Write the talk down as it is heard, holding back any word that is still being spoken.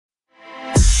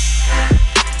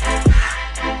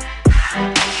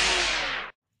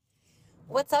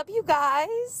What's up, you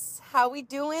guys? How we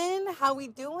doing?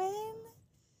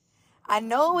 I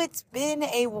know it's been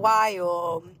a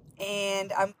while,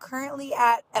 and I'm currently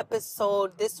at this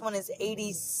one is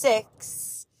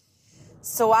 86.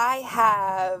 So I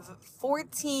have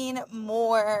 14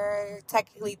 more,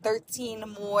 technically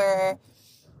 13 more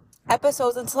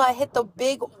episodes until I hit the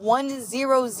big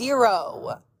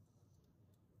 100.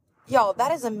 Y'all,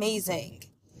 that is amazing.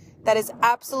 That is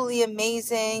absolutely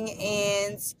amazing,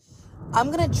 and I'm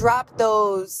going to drop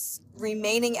those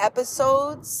remaining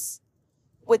episodes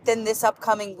within this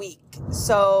upcoming week.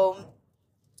 So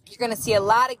you're going to see a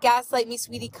lot of Gaslight Me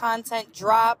Sweetie content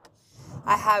drop.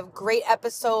 I have great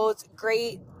episodes,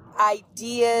 great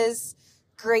ideas,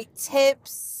 great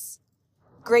tips,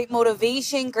 great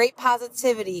motivation, great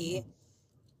positivity,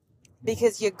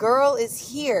 because your girl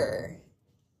is here.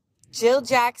 Jill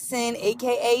Jackson,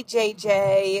 aka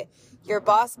JJ, your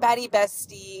boss baddie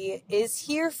bestie, is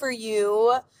here for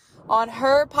you on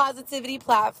her positivity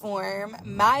platform,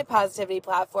 my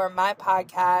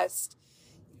podcast,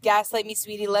 Gaslight Me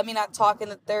Sweetie. Let me not talk in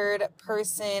the third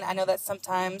person. I know that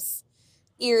sometimes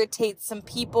irritates some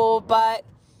people, but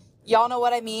y'all know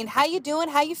what I mean. How you doing?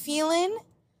 How you feeling?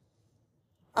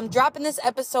 I'm dropping this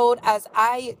episode as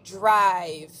I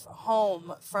drive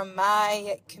home from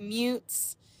my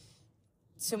commutes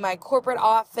to my corporate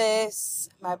office.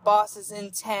 My boss is in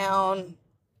town,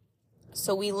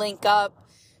 so we link up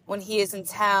when he is in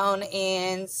town,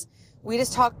 and we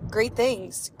just talk great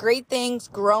things,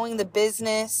 growing the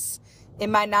business in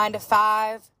my 9 to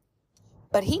 5.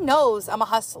 But he knows I'm a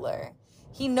hustler.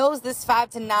 He knows this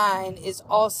 5 to 9 is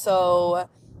also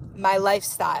my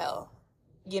lifestyle,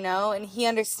 and he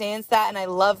understands that, and I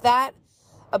love that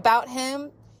about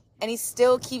him. And he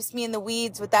still keeps me in the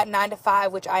weeds with that 9 to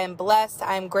 5, which I am blessed.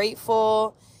 I am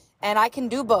grateful. And I can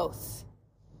do both.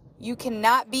 You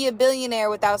cannot be a billionaire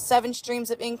without 7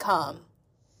 streams of income.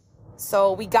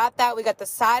 So we got that. We got the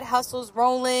side hustles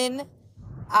rolling.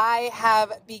 I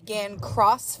have began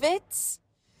CrossFit.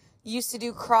 Used to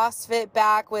do CrossFit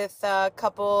back with a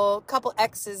couple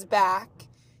exes back.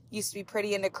 Used to be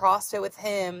pretty into CrossFit with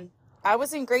him. I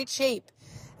was in great shape.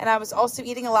 And I was also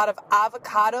eating a lot of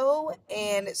avocado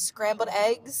and scrambled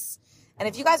eggs. And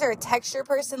if you guys are a texture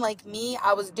person like me,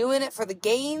 I was doing it for the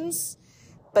gains.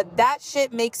 But that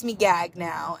shit makes me gag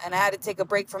now. And I had to take a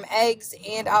break from eggs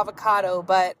and avocado.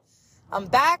 But I'm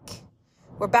back.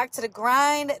 We're back to the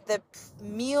grind. The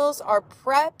meals are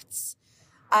prepped.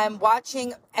 I'm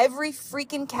watching every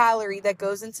freaking calorie that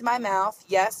goes into my mouth.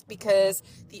 Yes, because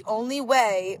the only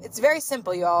way, it's very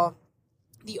simple, y'all.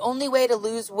 The only way to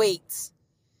lose weight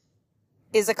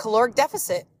is a caloric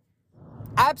deficit.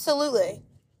 Absolutely.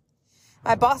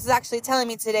 My boss is actually telling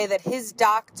me today that his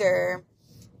doctor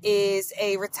is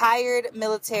a retired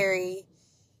military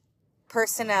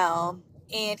personnel,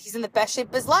 and he's in the best shape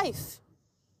of his life.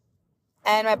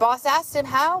 And my boss asked him,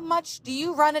 how much do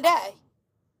you run a day?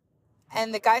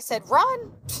 And the guy said,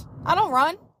 run? I don't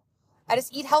run. I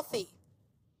just eat healthy.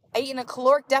 I eat in a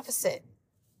caloric deficit.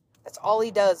 That's all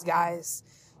he does, guys.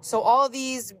 So all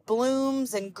these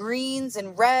blooms and greens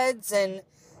and reds and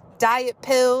diet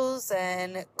pills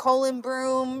and colon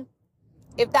broom,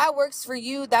 if that works for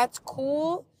you, that's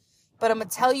cool. But I'm going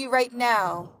to tell you right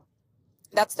now,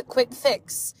 that's the quick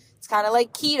fix. It's kind of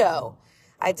like keto.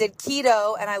 I did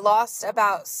keto and I lost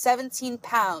about 17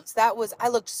 pounds. I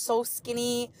looked so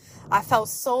skinny. I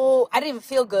didn't even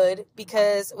feel good,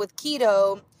 because with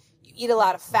keto, you eat a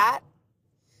lot of fat.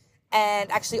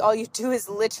 And actually all you do is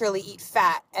literally eat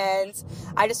fat. And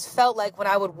I just felt like when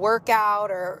I would work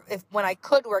out, or when I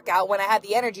could work out, when I had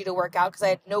the energy to work out because I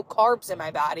had no carbs in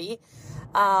my body,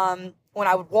 when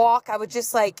I would walk, I would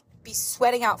just be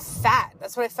sweating out fat.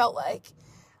 That's what I felt like.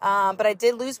 But I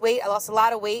did lose weight. I lost a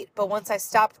lot of weight. But once I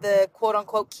stopped the quote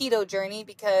unquote keto journey,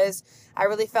 because I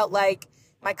really felt like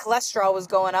my cholesterol was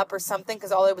going up or something,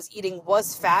 because all I was eating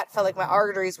was fat. Felt like my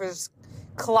arteries were just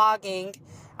clogging,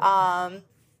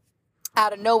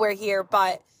 out of nowhere here.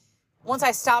 But once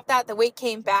I stopped that, the weight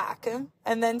came back,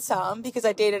 and then some, because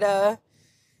I dated a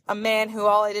man who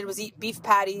all I did was eat beef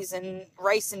patties and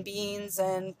rice and beans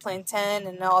and plantain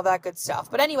and all that good stuff.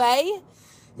 But anyway,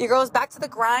 your girl's back to the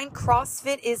grind.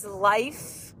 CrossFit is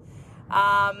life.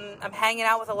 I'm hanging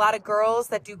out with a lot of girls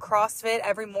that do CrossFit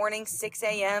every morning, 6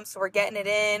 a.m. So we're getting it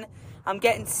in. I'm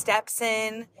getting steps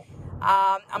in.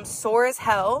 I'm sore as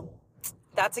hell.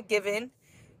 That's a given.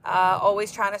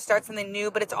 Always trying to start something new,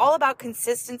 but it's all about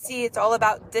consistency. It's all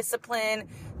about discipline.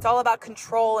 It's all about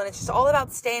control, and it's just all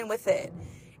about staying with it.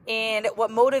 And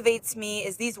what motivates me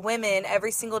is these women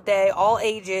every single day, all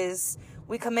ages.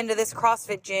 We come into this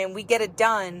CrossFit gym, we get it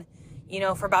done.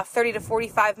 for about 30 to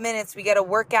 45 minutes. We get a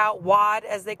workout, WOD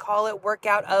as they call it,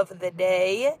 workout of the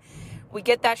day. We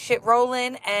get that shit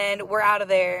rolling and we're out of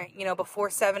there, before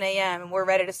 7 a.m. and we're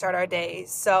ready to start our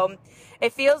days. So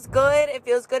it feels good. It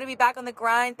feels good to be back on the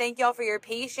grind. Thank y'all for your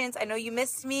patience. I know you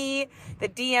missed me. The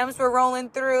DMs were rolling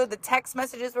through. The text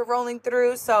messages were rolling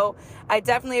through. So I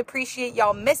definitely appreciate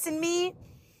y'all missing me.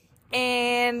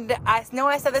 And I know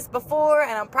I said this before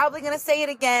and I'm probably going to say it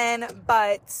again,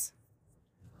 but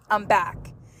I'm back.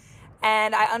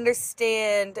 And I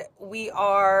understand we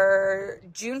are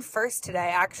June 1st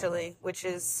today, actually, which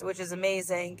is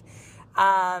amazing.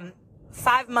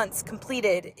 5 months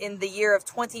completed in the year of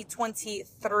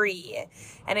 2023.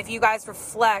 And if you guys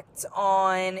reflect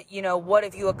on, what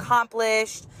have you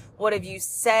accomplished? What have you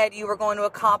said you were going to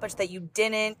accomplish that you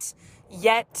didn't?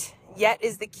 Yet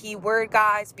is the key word,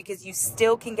 guys, because you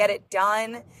still can get it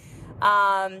done.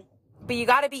 But you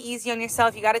got to be easy on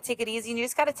yourself. You got to take it easy, and you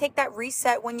just got to take that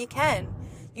reset when you can.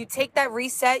 You take that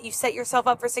reset, you set yourself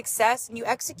up for success, and you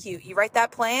execute. You write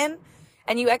that plan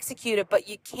and you execute it, but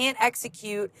you can't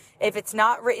execute if it's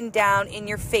not written down in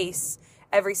your face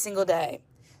every single day.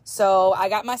 So I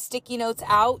got my sticky notes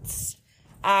out.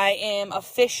 I am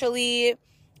officially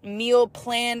meal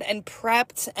planned and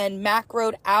prepped and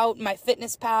macroed out. My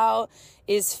FitnessPal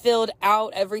is filled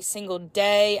out every single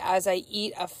day. As I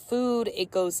eat a food,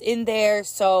 it goes in there.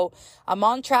 So I'm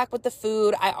on track with the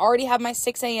food. I already have my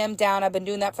 6 a.m. down. I've been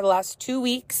doing that for the last 2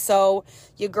 weeks. So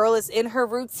your girl is in her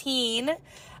routine.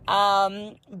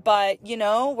 But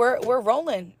we're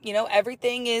rolling,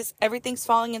 everything's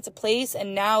falling into place.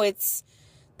 And now it's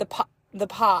the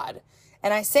pod.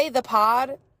 And I say the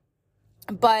pod,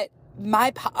 but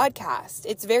my podcast,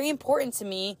 it's very important to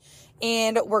me,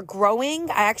 and we're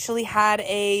growing. I actually had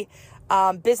a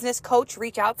business coach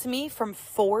reach out to me from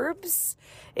Forbes.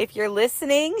 If you're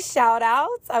listening, shout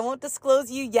out. I won't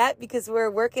disclose you yet because we're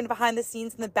working behind the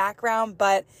scenes in the background,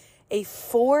 but a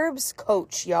Forbes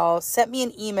coach, y'all, sent me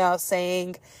an email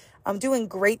saying I'm doing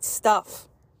great stuff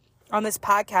on this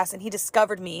podcast, and he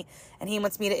discovered me and he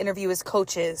wants me to interview his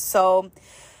coaches. So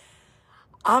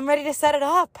I'm ready to set it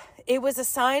up. It was a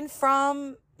sign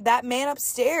from that man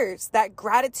upstairs, that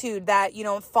gratitude that,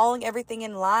 I'm following everything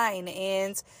in line,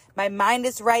 and my mind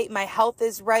is right. My health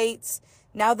is right.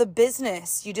 Now the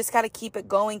business, you just got to keep it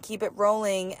going, keep it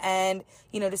rolling, and,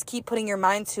 just keep putting your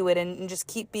mind to it, and just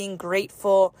keep being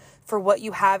grateful for what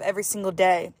you have every single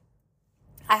day.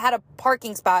 I had a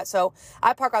parking spot. So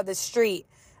I park on the street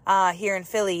here in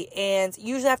Philly, and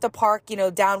usually I have to park,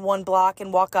 down one block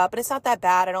and walk up, and it's not that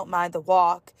bad. I don't mind the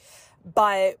walk,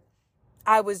 but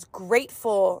I was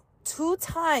grateful 2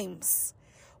 times.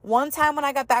 One time when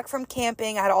I got back from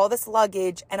camping, I had all this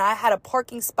luggage and I had a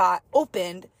parking spot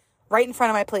opened right in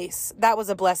front of my place. That was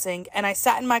a blessing. And I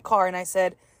sat in my car and I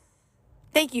said,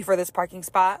 thank you for this parking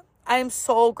spot. I am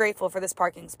so grateful for this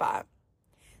parking spot.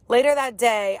 Later that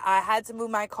day, I had to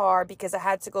move my car because I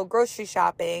had to go grocery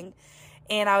shopping.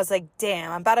 And I was like,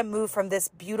 damn, I'm about to move from this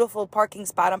beautiful parking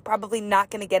spot. I'm probably not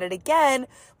going to get it again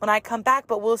when I come back,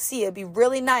 but we'll see. It'd be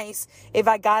really nice if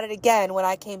I got it again when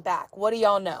I came back. What do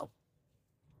y'all know?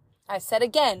 I said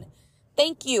again,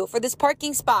 thank you for this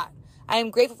parking spot. I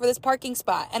am grateful for this parking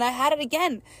spot. And I had it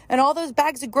again. And all those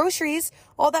bags of groceries,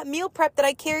 all that meal prep that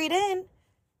I carried in,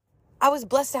 I was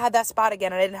blessed to have that spot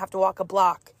again. I didn't have to walk a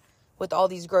block with all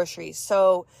these groceries.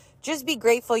 So just be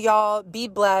grateful, y'all. Be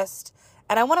blessed.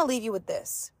 And I want to leave you with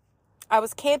this. I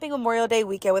was camping Memorial Day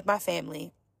weekend with my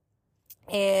family,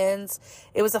 and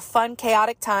it was a fun,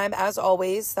 chaotic time as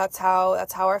always. That's how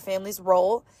our families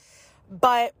roll.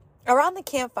 But around the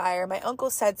campfire, my uncle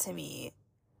said to me,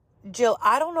 Jill,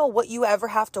 I don't know what you ever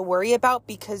have to worry about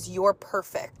because you're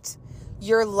perfect.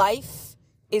 Your life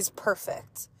is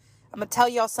perfect. I'm going to tell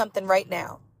y'all something right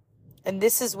now. And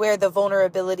this is where the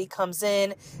vulnerability comes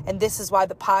in. And this is why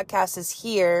the podcast is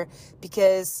here,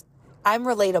 because I'm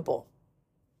relatable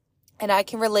and I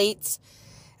can relate,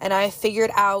 and I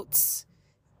figured out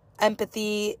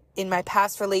empathy in my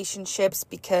past relationships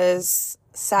because,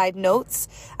 side notes,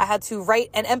 I had to write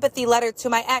an empathy letter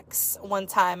to my ex one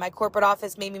time. My corporate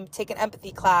office made me take an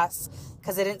empathy class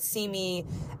because they didn't see me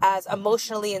as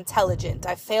emotionally intelligent.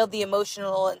 I failed the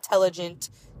emotional intelligent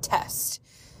test.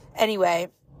 Anyway,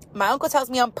 my uncle tells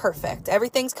me I'm perfect.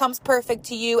 Everything comes perfect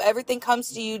to you. Everything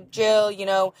comes to you, Jill.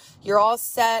 You're all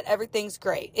set. Everything's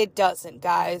great. It doesn't,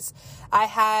 guys. I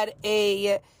had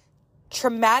a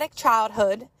traumatic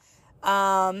childhood.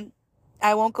 I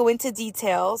won't go into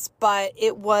details, but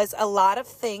it was a lot of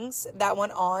things that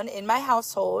went on in my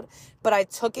household, but I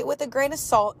took it with a grain of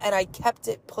salt and I kept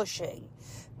it pushing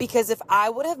Because if I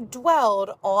would have dwelled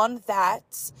on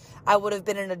that, I would have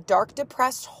been in a dark,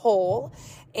 depressed hole,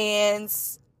 and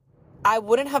I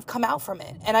wouldn't have come out from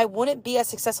it, and I wouldn't be as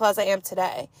successful as I am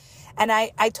today. And I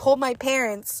told my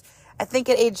parents, I think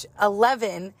at age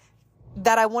 11,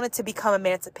 that I wanted to become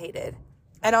emancipated.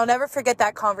 And I'll never forget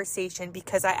that conversation,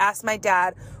 because I asked my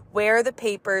dad, where are the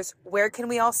papers? Where can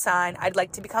we all sign? I'd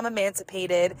like to become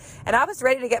emancipated. And I was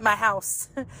ready to get my house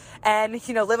and,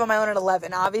 live on my own at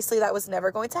 11. Obviously, that was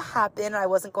never going to happen. I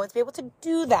wasn't going to be able to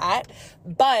do that,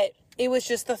 but it was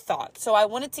just the thought. So I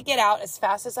wanted to get out as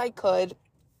fast as I could.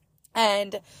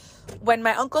 And when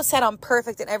my uncle said I'm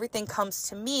perfect and everything comes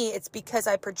to me, it's because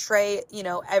I portray,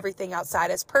 everything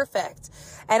outside as perfect.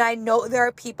 And I know there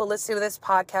are people listening to this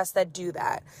podcast that do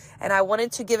that. And I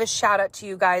wanted to give a shout out to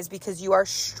you guys, because you are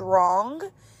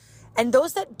strong. And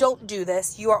those that don't do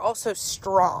this, you are also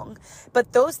strong.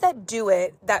 But those that do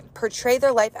it, that portray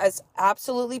their life as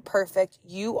absolutely perfect,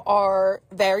 you are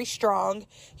very strong.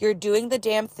 You're doing the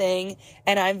damn thing.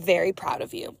 And I'm very proud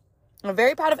of you. I'm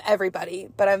very proud of everybody,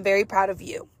 but I'm very proud of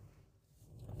you.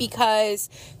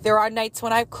 Because there are nights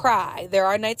when I cry. There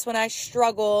are nights when I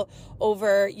struggle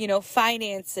over,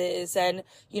 finances and,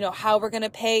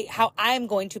 how I'm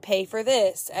going to pay for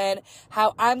this, and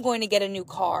how I'm going to get a new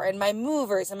car, and my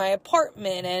movers and my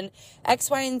apartment and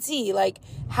X, Y, and Z. Like,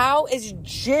 how is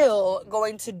Jill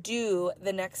going to do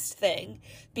the next thing?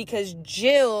 Because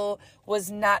Jill was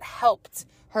not helped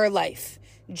her life.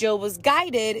 Jill was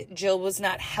guided, Jill was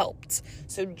not helped.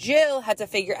 So Jill had to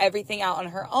figure everything out on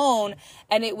her own.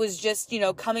 And it was just,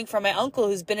 coming from my uncle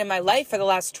who's been in my life for the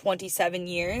last 27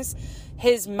 years,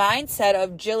 his mindset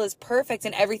of Jill is perfect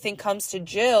and everything comes to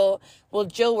Jill. Well,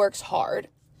 Jill works hard.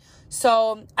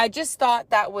 So I just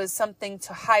thought that was something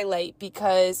to highlight,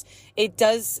 because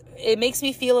it makes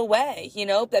me feel a way,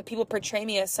 that people portray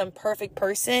me as some perfect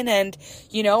person. And,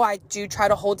 I do try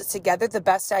to hold it together the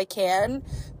best I can,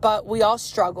 but we all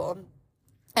struggle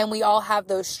and we all have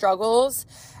those struggles.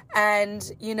 And,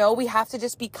 we have to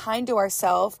just be kind to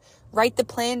ourselves, write the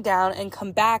plan down and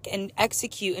come back and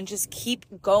execute and just keep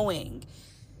going.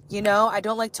 I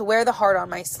don't like to wear the heart on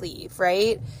my sleeve,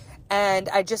 right? And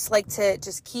I just like to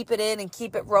just keep it in and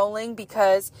keep it rolling,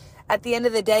 because at the end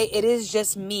of the day, it is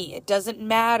just me. It doesn't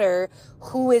matter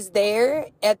who is there.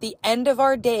 At the end of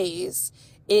our days,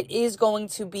 it is going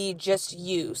to be just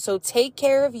you. So take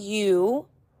care of you,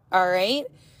 all right?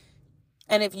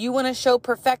 And if you want to show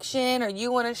perfection or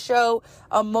you want to show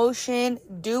emotion,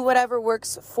 do whatever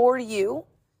works for you.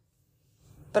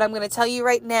 But I'm going to tell you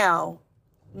right now,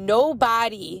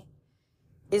 nobody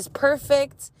is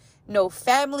perfect. No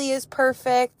family is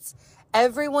perfect.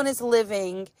 Everyone is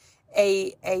living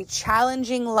a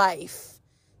challenging life,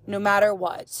 no matter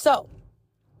what. So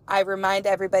I remind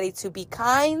everybody to be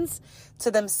kind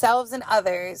to themselves and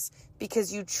others,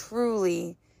 because you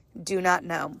truly do not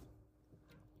know.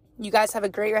 You guys have a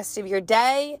great rest of your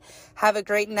day. Have a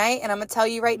great night. And I'm going to tell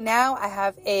you right now, I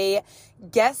have a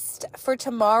guest for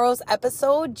tomorrow's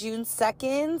episode, June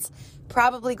 2nd.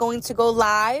 Probably going to go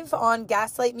live on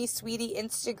Gaslight Me Sweetie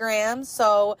Instagram.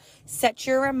 So set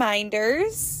your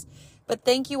reminders. But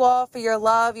thank you all for your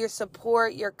love, your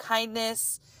support, your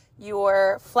kindness,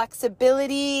 your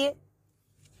flexibility.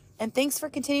 And thanks for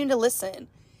continuing to listen.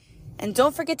 And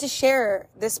don't forget to share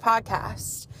this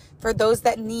podcast for those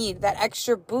that need that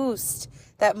extra boost,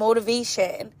 that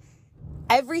motivation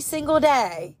every single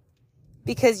day.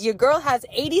 Because your girl has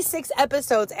 86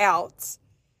 episodes out.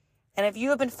 And if you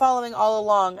have been following all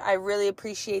along, I really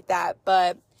appreciate that.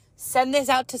 But send this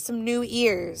out to some new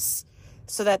ears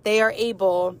so that they are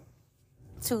able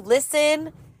to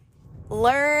listen,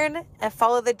 learn, and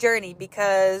follow the journey,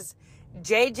 because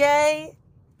JJ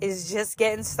is just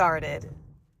getting started.